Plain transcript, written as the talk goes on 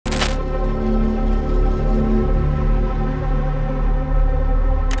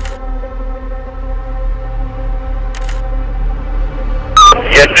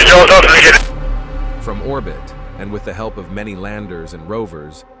From orbit, and with the help of many landers and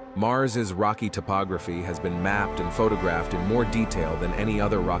rovers, Mars's rocky topography has been mapped and photographed in more detail than any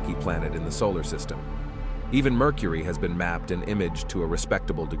other rocky planet in the solar system. Even Mercury has been mapped and imaged to a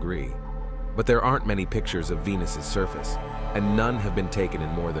respectable degree. But there aren't many pictures of Venus's surface, and none have been taken in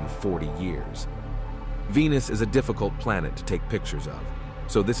more than 40 years. Venus is a difficult planet to take pictures of,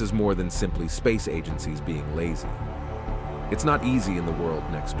 so this is more than simply space agencies being lazy. It's not easy in the world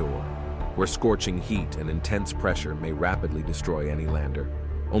next door, where scorching heat and intense pressure may rapidly destroy any lander.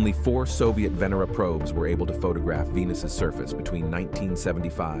 Only 4 Soviet Venera probes were able to photograph Venus's surface between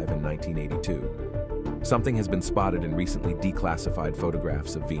 1975 and 1982. Something has been spotted in recently declassified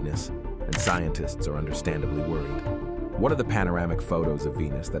photographs of Venus, and scientists are understandably worried. What are the panoramic photos of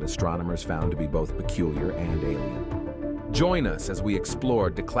Venus that astronomers found to be both peculiar and alien? Join us as we explore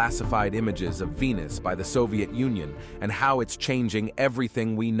declassified images of Venus by the Soviet Union and how it's changing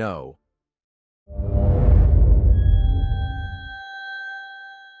everything we know.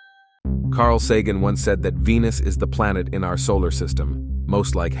 Carl Sagan once said that Venus is the planet in our solar system,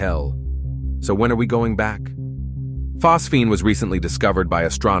 most like hell. So when are we going back? Phosphine was recently discovered by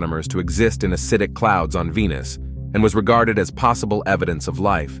astronomers to exist in acidic clouds on Venus and was regarded as possible evidence of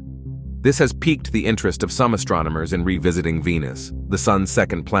life. This has piqued the interest of some astronomers in revisiting Venus, the Sun's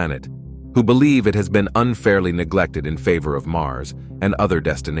second planet, who believe it has been unfairly neglected in favor of Mars and other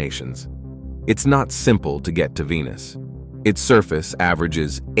destinations. It's not simple to get to Venus. Its surface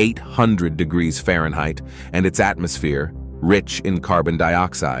averages 800 degrees Fahrenheit, and its atmosphere, rich in carbon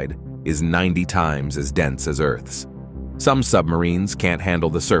dioxide, is 90 times as dense as Earth's. Some submarines can't handle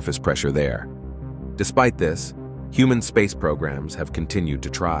the surface pressure there. Despite this, human space programs have continued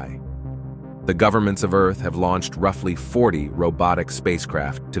to try. The governments of Earth have launched roughly 40 robotic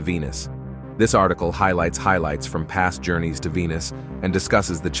spacecraft to Venus. This article highlights from past journeys to Venus and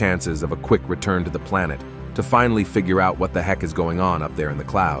discusses the chances of a quick return to the planet to finally figure out what the heck is going on up there in the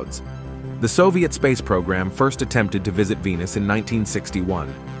clouds. The Soviet space program first attempted to visit Venus in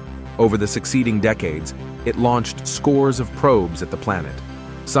 1961. Over the succeeding decades, it launched scores of probes at the planet,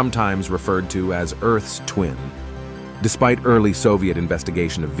 sometimes referred to as Earth's twin. Despite early Soviet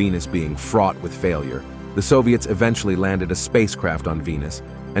investigation of Venus being fraught with failure, the Soviets eventually landed a spacecraft on Venus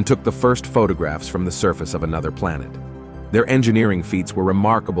and took the first photographs from the surface of another planet. Their engineering feats were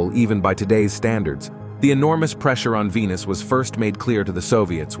remarkable even by today's standards. The enormous pressure on Venus was first made clear to the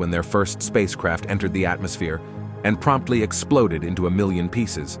Soviets when their first spacecraft entered the atmosphere and promptly exploded into 1 million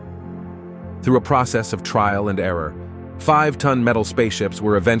pieces. Through a process of trial and error, 5-ton metal spaceships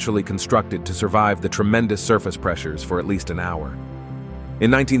were eventually constructed to survive the tremendous surface pressures for at least an hour. In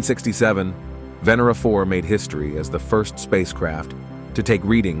 1967, Venera 4 made history as the first spacecraft to take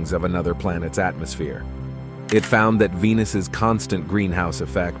readings of another planet's atmosphere. It found that Venus's constant greenhouse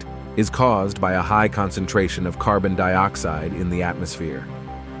effect is caused by a high concentration of carbon dioxide in the atmosphere.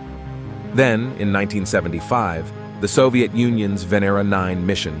 Then, in 1975, the Soviet Union's Venera 9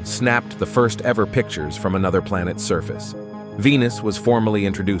 mission snapped the first ever pictures from another planet's surface. Venus was formally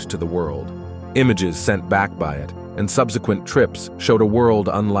introduced to the world. Images sent back by it and subsequent trips showed a world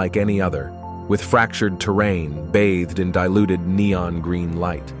unlike any other, with fractured terrain bathed in diluted neon green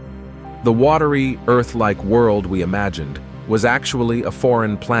light. The watery, Earth-like world we imagined was actually a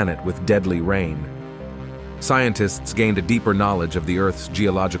foreign planet with deadly rain. Scientists gained a deeper knowledge of the Earth's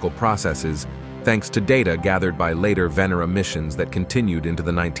geological processes thanks to data gathered by later Venera missions that continued into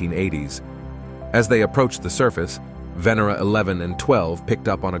the 1980s. As they approached the surface, Venera 11 and 12 picked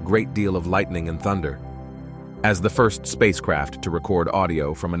up on a great deal of lightning and thunder. As the first spacecraft to record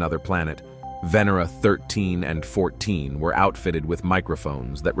audio from another planet, Venera 13 and 14 were outfitted with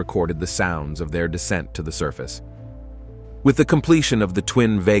microphones that recorded the sounds of their descent to the surface. With the completion of the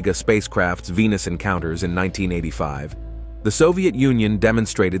twin Vega spacecraft's Venus encounters in 1985, the Soviet Union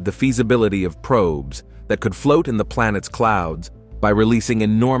demonstrated the feasibility of probes that could float in the planet's clouds by releasing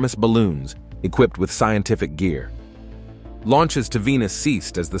enormous balloons equipped with scientific gear. Launches to Venus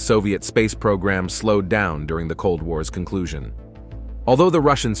ceased as the Soviet space program slowed down during the Cold War's conclusion. Although the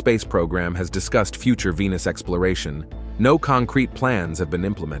Russian space program has discussed future Venus exploration, no concrete plans have been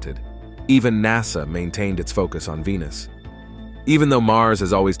implemented. Even NASA maintained its focus on Venus. Even though Mars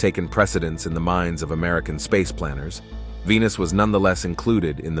has always taken precedence in the minds of American space planners, Venus was nonetheless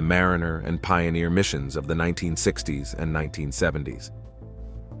included in the Mariner and Pioneer missions of the 1960s and 1970s.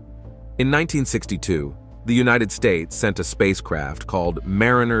 In 1962, the United States sent a spacecraft called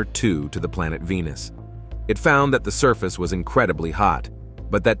Mariner 2 to the planet Venus. It found that the surface was incredibly hot,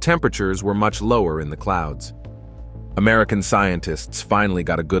 but that temperatures were much lower in the clouds. American scientists finally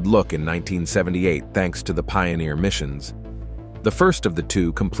got a good look in 1978 thanks to the Pioneer missions. The first of the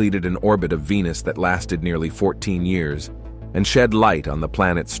two completed an orbit of Venus that lasted nearly 14 years and shed light on the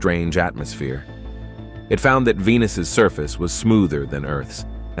planet's strange atmosphere. It found that Venus's surface was smoother than Earth's,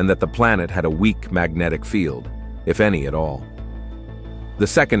 and that the planet had a weak magnetic field, if any at all. The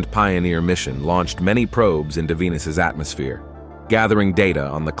second Pioneer mission launched many probes into Venus's atmosphere, gathering data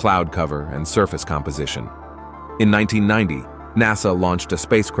on the cloud cover and surface composition. In 1990, NASA launched a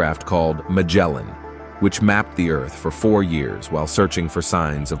spacecraft called Magellan, which mapped the Earth for 4 years while searching for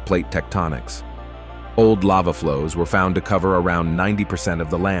signs of plate tectonics. Old lava flows were found to cover around 90% of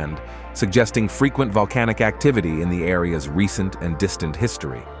the land, suggesting frequent volcanic activity in the area's recent and distant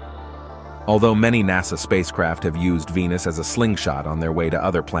history. Although many NASA spacecraft have used Venus as a slingshot on their way to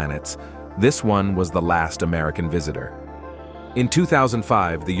other planets, this one was the last American visitor. In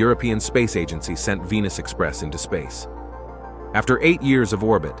 2005, the European Space Agency sent Venus Express into space. After 8 years of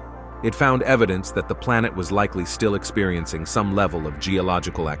orbit, it found evidence that the planet was likely still experiencing some level of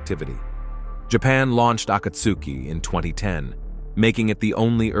geological activity. Japan launched Akatsuki in 2010, making it the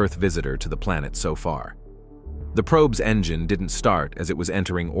only Earth visitor to the planet so far. The probe's engine didn't start as it was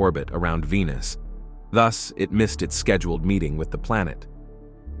entering orbit around Venus. Thus, it missed its scheduled meeting with the planet.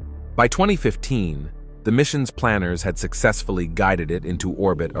 By 2015, the mission's planners had successfully guided it into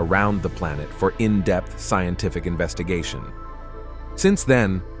orbit around the planet for in-depth scientific investigation. Since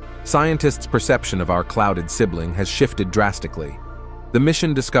then, scientists' perception of our clouded sibling has shifted drastically. The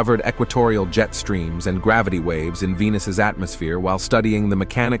mission discovered equatorial jet streams and gravity waves in Venus's atmosphere while studying the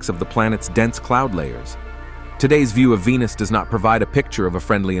mechanics of the planet's dense cloud layers. Today's view of Venus does not provide a picture of a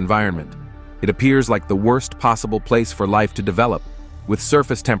friendly environment. It appears like the worst possible place for life to develop, with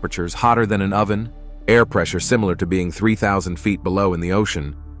surface temperatures hotter than an oven, air pressure similar to being 3,000 feet below in the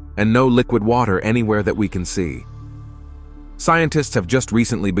ocean, and no liquid water anywhere that we can see. Scientists have just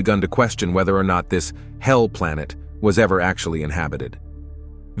recently begun to question whether or not this hell planet was ever actually inhabited.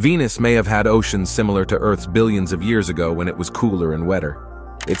 Venus may have had oceans similar to Earth's billions of years ago when it was cooler and wetter.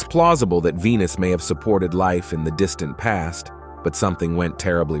 It's plausible that Venus may have supported life in the distant past, but something went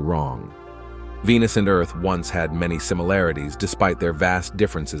terribly wrong. Venus and Earth once had many similarities despite their vast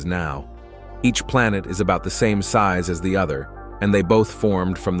differences now. Each planet is about the same size as the other, and they both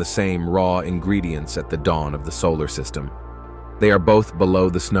formed from the same raw ingredients at the dawn of the solar system. They are both below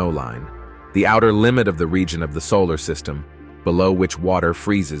the snow line, the outer limit of the region of the solar system, below which water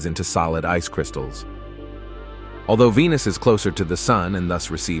freezes into solid ice crystals. Although Venus is closer to the Sun and thus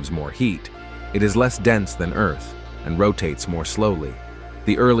receives more heat, it is less dense than Earth and rotates more slowly.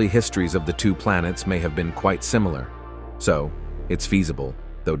 The early histories of the two planets may have been quite similar. So, it's feasible,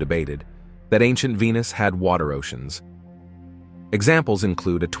 though debated, that ancient Venus had water oceans. Examples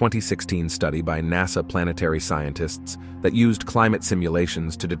include a 2016 study by NASA planetary scientists that used climate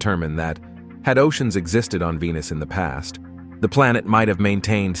simulations to determine that, had oceans existed on Venus in the past, the planet might have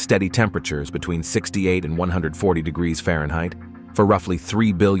maintained steady temperatures between 68 and 140 degrees Fahrenheit for roughly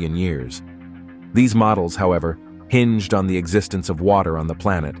 3 billion years. These models, however, hinged on the existence of water on the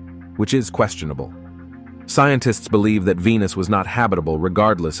planet, which is questionable. Scientists believe that Venus was not habitable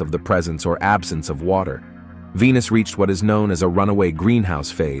regardless of the presence or absence of water. Venus reached what is known as a runaway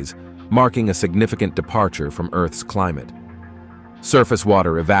greenhouse phase, marking a significant departure from Earth's climate. Surface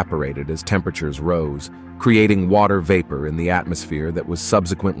water evaporated as temperatures rose, creating water vapor in the atmosphere that was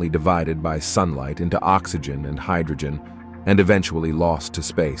subsequently divided by sunlight into oxygen and hydrogen, and eventually lost to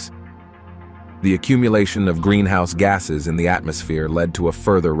space. The accumulation of greenhouse gases in the atmosphere led to a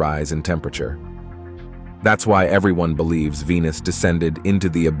further rise in temperature. That's why everyone believes Venus descended into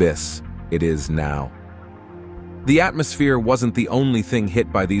the abyss it is now. The atmosphere wasn't the only thing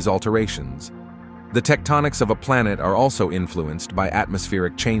hit by these alterations. The tectonics of a planet are also influenced by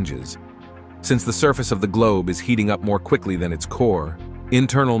atmospheric changes. Since the surface of the globe is heating up more quickly than its core,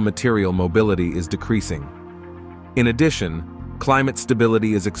 internal material mobility is decreasing. In addition, climate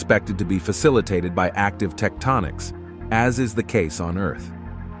stability is expected to be facilitated by active tectonics, as is the case on Earth.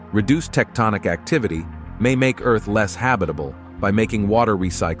 Reduced tectonic activity may make Earth less habitable by making water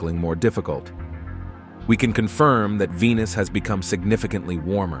recycling more difficult. We can confirm that Venus has become significantly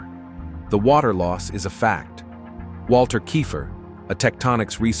warmer. The water loss is a fact. Walter Kiefer, a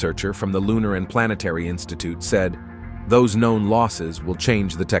tectonics researcher from the Lunar and Planetary Institute, said, "Those known losses will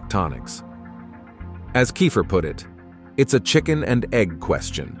change the tectonics." As Kiefer put it, it's a chicken and egg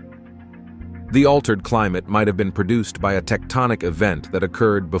question. The altered climate might have been produced by a tectonic event that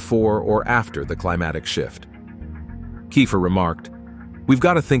occurred before or after the climatic shift. Kiefer remarked, "We've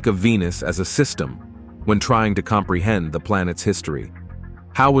got to think of Venus as a system when trying to comprehend the planet's history.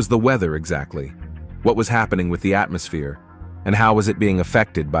 How was the weather exactly? What was happening with the atmosphere? And how was it being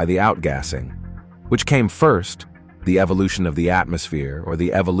affected by the outgassing? Which came first, The evolution of the atmosphere, or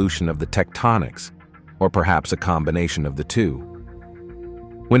the evolution of the tectonics, or perhaps a combination of the two?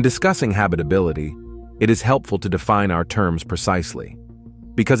 When discussing habitability, it is helpful to define our terms precisely,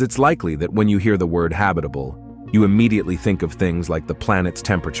 because it's likely that when you hear the word habitable, you immediately think of things like the planet's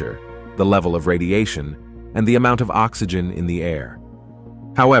temperature, the level of radiation, and the amount of oxygen in the air.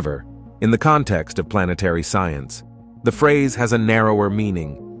 However, in the context of planetary science, the phrase has a narrower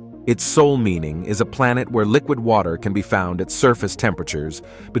meaning. Its sole meaning is a planet where liquid water can be found at surface temperatures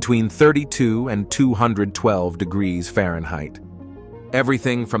between 32 and 212 degrees Fahrenheit.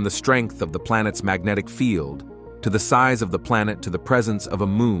 Everything from the strength of the planet's magnetic field to the size of the planet to the presence of a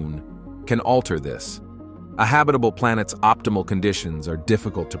moon can alter this. A habitable planet's optimal conditions are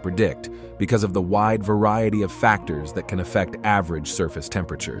difficult to predict because of the wide variety of factors that can affect average surface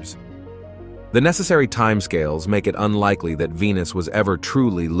temperatures. The necessary timescales make it unlikely that Venus was ever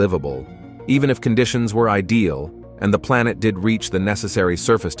truly livable, even if conditions were ideal and the planet did reach the necessary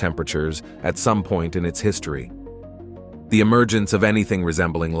surface temperatures at some point in its history. The emergence of anything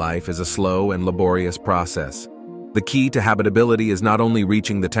resembling life is a slow and laborious process. The key to habitability is not only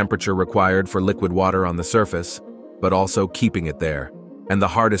reaching the temperature required for liquid water on the surface, but also keeping it there, and the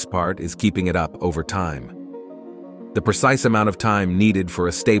hardest part is keeping it up over time. The precise amount of time needed for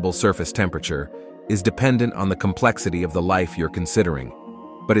a stable surface temperature is dependent on the complexity of the life you're considering,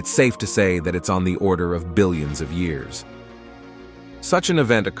 but it's safe to say that it's on the order of billions of years. Such an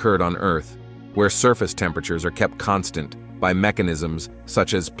event occurred on Earth, where surface temperatures are kept constant by mechanisms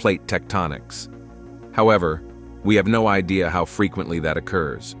such as plate tectonics. However, we have no idea how frequently that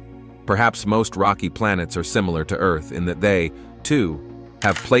occurs. Perhaps most rocky planets are similar to Earth in that they, too,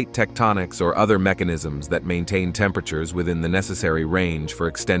 have plate tectonics or other mechanisms that maintain temperatures within the necessary range for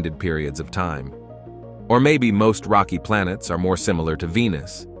extended periods of time. Or maybe most rocky planets are more similar to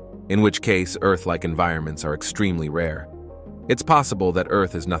Venus, in which case Earth-like environments are extremely rare. It's possible that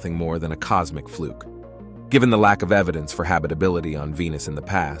Earth is nothing more than a cosmic fluke. Given the lack of evidence for habitability on Venus in the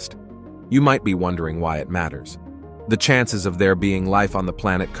past, you might be wondering why it matters. The chances of there being life on the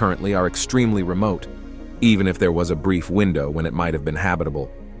planet currently are extremely remote, even if there was a brief window when it might have been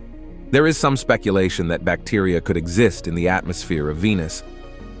habitable. There is some speculation that bacteria could exist in the atmosphere of Venus.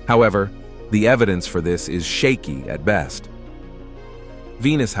 However, the evidence for this is shaky at best.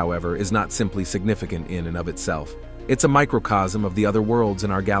 Venus, however, is not simply significant in and of itself. It's a microcosm of the other worlds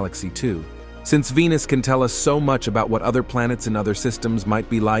in our galaxy too. Since Venus can tell us so much about what other planets in other systems might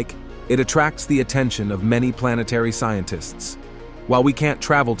be like, it attracts the attention of many planetary scientists. While we can't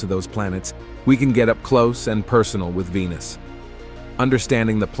travel to those planets, we can get up close and personal with Venus.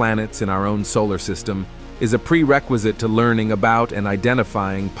 Understanding the planets in our own solar system is a prerequisite to learning about and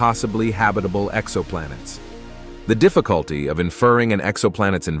identifying possibly habitable exoplanets. The difficulty of inferring an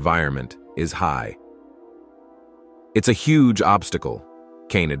exoplanet's environment is high. It's a huge obstacle,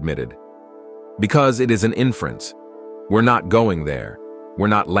 Kane admitted. Because it is an inference. We're not going there. We're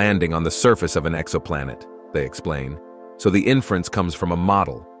not landing on the surface of an exoplanet, they explain. So the inference comes from a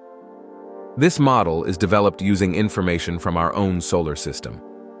model. This model is developed using information from our own solar system.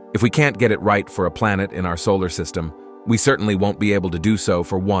 If we can't get it right for a planet in our solar system, we certainly won't be able to do so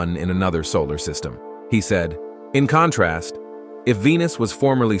for one in another solar system, he said. In contrast, if Venus was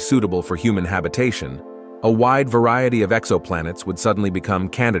formerly suitable for human habitation, a wide variety of exoplanets would suddenly become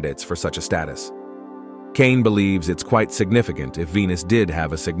candidates for such a status. Kane believes it's quite significant if Venus did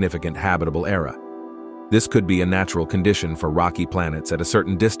have a significant habitable era. This could be a natural condition for rocky planets at a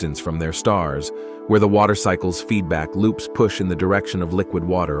certain distance from their stars, where the water cycle's feedback loops push in the direction of liquid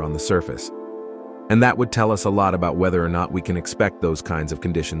water on the surface. And that would tell us a lot about whether or not we can expect those kinds of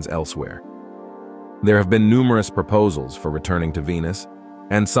conditions elsewhere. There have been numerous proposals for returning to Venus,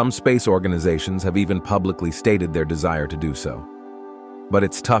 and some space organizations have even publicly stated their desire to do so. But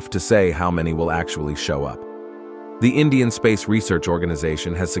it's tough to say how many will actually show up. The Indian Space Research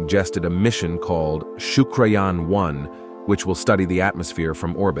Organization has suggested a mission called Shukrayan-1, which will study the atmosphere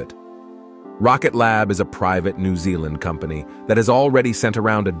from orbit. Rocket Lab is a private New Zealand company that has already sent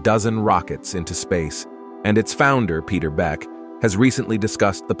around a dozen rockets into space, and its founder, Peter Beck, has recently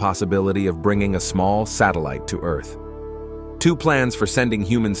discussed the possibility of bringing a small satellite to Earth. Two plans for sending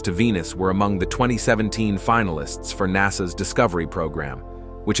humans to Venus were among the 2017 finalists for NASA's Discovery program,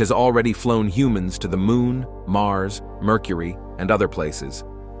 which has already flown humans to the Moon, Mars, Mercury, and other places.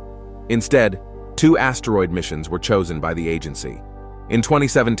 Instead, 2 asteroid missions were chosen by the agency. In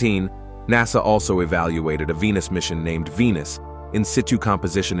 2017, NASA also evaluated a Venus mission named Venus In Situ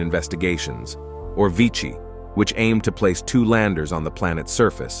Composition Investigations, or VICI, which aimed to place 2 landers on the planet's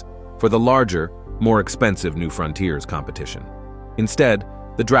surface for the larger, more expensive New Frontiers competition. Instead,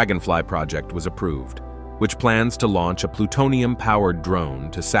 the Dragonfly project was approved. which plans to launch a plutonium-powered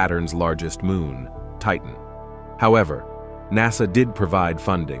drone to Saturn's largest moon, Titan. However, NASA did provide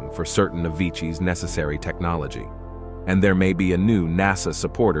funding for certain of Vici's necessary technology, and there may be a new NASA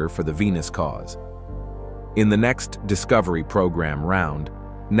supporter for the Venus cause. In the next Discovery Program round,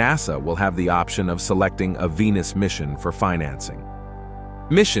 NASA will have the option of selecting a Venus mission for financing.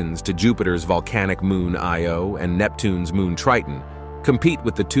 Missions to Jupiter's volcanic moon Io and Neptune's moon Triton compete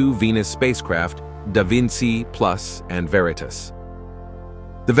with the two Venus spacecraft Da Vinci Plus and Veritas.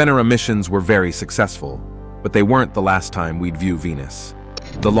 The Venera missions were very successful, but they weren't the last time we'd view Venus.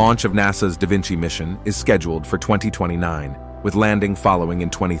 The launch of NASA's Da Vinci mission is scheduled for 2029, with landing following in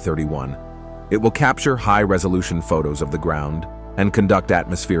 2031. It will capture high-resolution photos of the ground and conduct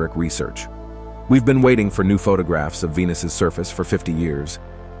atmospheric research. We've been waiting for new photographs of Venus's surface for 50 years.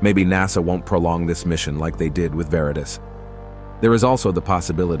 Maybe NASA won't prolong this mission like they did with Veritas. There is also the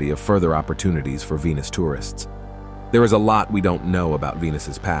possibility of further opportunities for Venus tourists. There is a lot we don't know about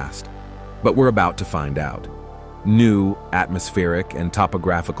Venus's past, but we're about to find out. New atmospheric and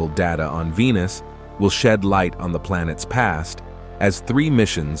topographical data on Venus will shed light on the planet's past, as 3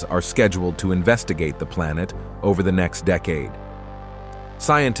 missions are scheduled to investigate the planet over the next decade.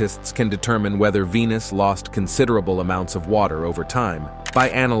 Scientists can determine whether Venus lost considerable amounts of water over time by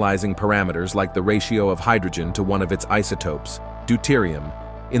analyzing parameters like the ratio of hydrogen to one of its isotopes, deuterium,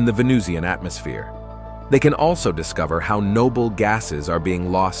 in the Venusian atmosphere. They can also discover how noble gases are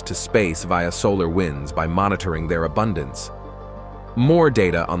being lost to space via solar winds by monitoring their abundance. More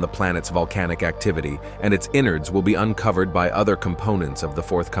data on the planet's volcanic activity and its innards will be uncovered by other components of the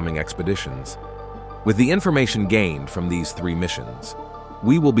forthcoming expeditions. With the information gained from these 3 missions,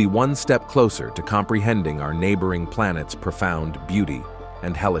 we will be one step closer to comprehending our neighboring planet's profound beauty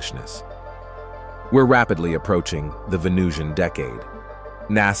and hellishness. We're rapidly approaching the Venusian decade.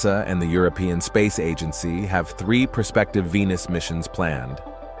 NASA and the European Space Agency have 3 prospective Venus missions planned,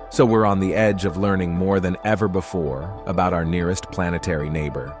 so we're on the edge of learning more than ever before about our nearest planetary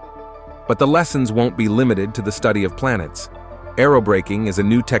neighbor. But the lessons won't be limited to the study of planets. Aerobraking is a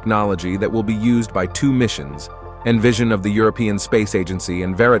new technology that will be used by 2 missions, Envision of the European Space Agency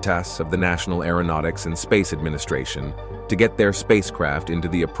and Veritas of the National Aeronautics and Space Administration, to get their spacecraft into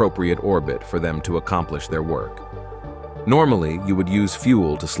the appropriate orbit for them to accomplish their work. Normally, you would use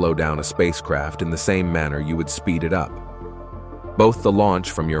fuel to slow down a spacecraft in the same manner you would speed it up. Both the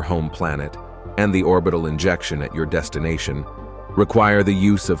launch from your home planet and the orbital injection at your destination require the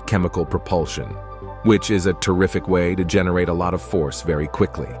use of chemical propulsion, which is a terrific way to generate a lot of force very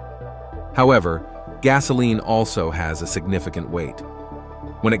quickly. However, gasoline also has a significant weight.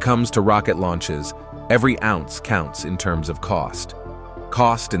 When it comes to rocket launches, every ounce counts in terms of cost.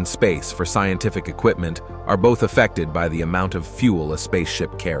 Cost and space for scientific equipment are both affected by the amount of fuel a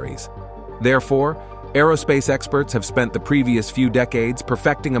spaceship carries. Therefore, aerospace experts have spent the previous few decades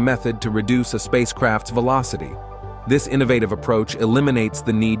perfecting a method to reduce a spacecraft's velocity. This innovative approach eliminates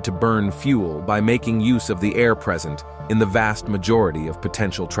the need to burn fuel by making use of the air present in the vast majority of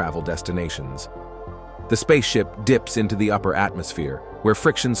potential travel destinations. The spaceship dips into the upper atmosphere, where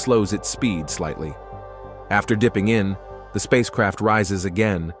friction slows its speed slightly. After dipping in, the spacecraft rises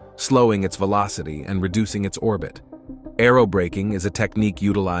again, slowing its velocity and reducing its orbit. Aerobraking is a technique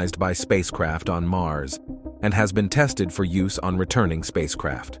utilized by spacecraft on Mars and has been tested for use on returning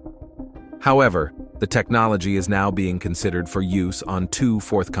spacecraft. However, the technology is now being considered for use on 2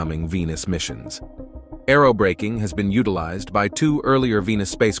 forthcoming Venus missions. Aerobraking has been utilized by 2 earlier Venus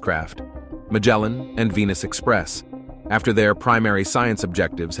spacecraft, Magellan and Venus Express, after their primary science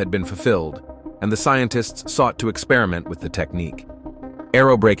objectives had been fulfilled, and the scientists sought to experiment with the technique.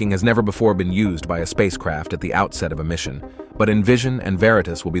 Aerobraking has never before been used by a spacecraft at the outset of a mission, but Envision and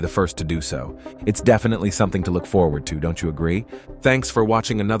Veritas will be the first to do so. It's definitely something to look forward to, don't you agree? Thanks for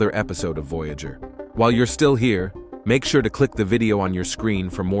watching another episode of Voyager. While you're still here, make sure to click the video on your screen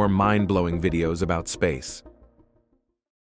for more mind-blowing videos about space.